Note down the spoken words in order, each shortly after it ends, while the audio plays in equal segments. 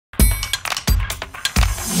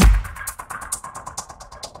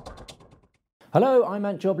Hello, I'm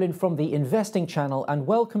Ant Joblin from the Investing Channel and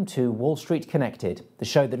welcome to Wall Street Connected, the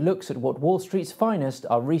show that looks at what Wall Street's finest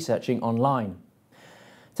are researching online.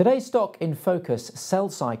 Today's stock in focus,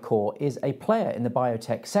 Cel-Sci Corp, is a player in the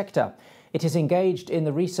biotech sector. It is engaged in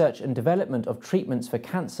the research and development of treatments for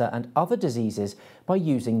cancer and other diseases by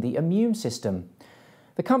using the immune system.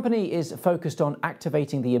 The company is focused on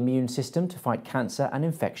activating the immune system to fight cancer and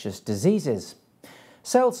infectious diseases.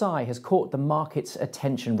 Cel-Sci has caught the market's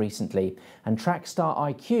attention recently, and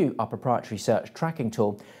TrackStar-IQ, our proprietary search tracking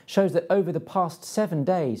tool, shows that over the past 7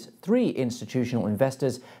 days, 3 institutional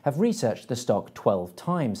investors have researched the stock 12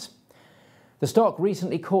 times. The stock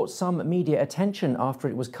recently caught some media attention after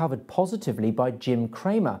it was covered positively by Jim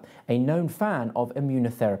Cramer, a known fan of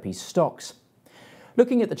immunotherapy stocks.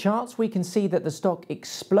 Looking at the charts, we can see that the stock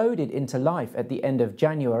exploded into life at the end of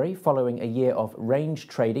January following a year of range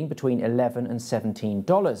trading between $11 and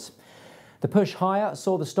 $17. The push higher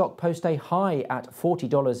saw the stock post a high at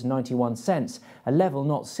 $40.91, a level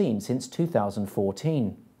not seen since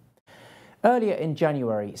 2014. Earlier in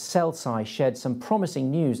January, Cel-Sci shared some promising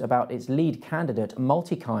news about its lead candidate,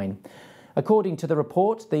 Multikine. According to the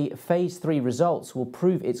report, the Phase 3 results will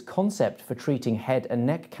prove its concept for treating head and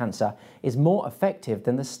neck cancer is more effective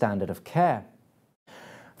than the standard of care.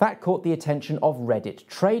 That caught the attention of Reddit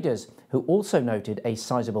traders, who also noted a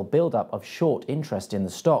sizable build-up of short interest in the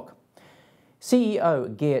stock.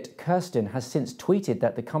 CEO Geert Kirsten has since tweeted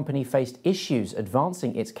that the company faced issues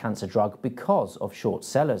advancing its cancer drug because of short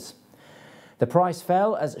sellers. The price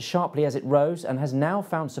fell as sharply as it rose and has now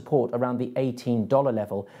found support around the $18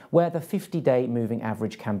 level, where the 50-day moving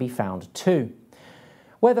average can be found too.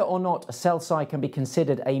 Whether or not Cel-Sci can be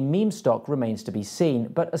considered a meme stock remains to be seen,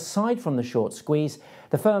 but aside from the short squeeze,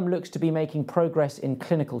 the firm looks to be making progress in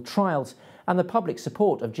clinical trials, and the public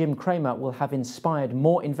support of Jim Cramer will have inspired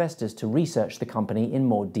more investors to research the company in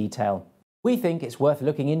more detail. We think it's worth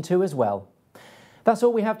looking into as well. That's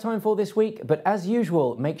all we have time for this week, but as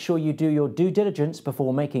usual, make sure you do your due diligence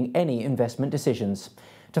before making any investment decisions.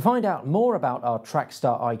 To find out more about our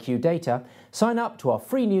TrackStar-IQ data, sign up to our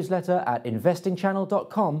free newsletter at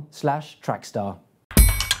investingchannel.com/trackstar.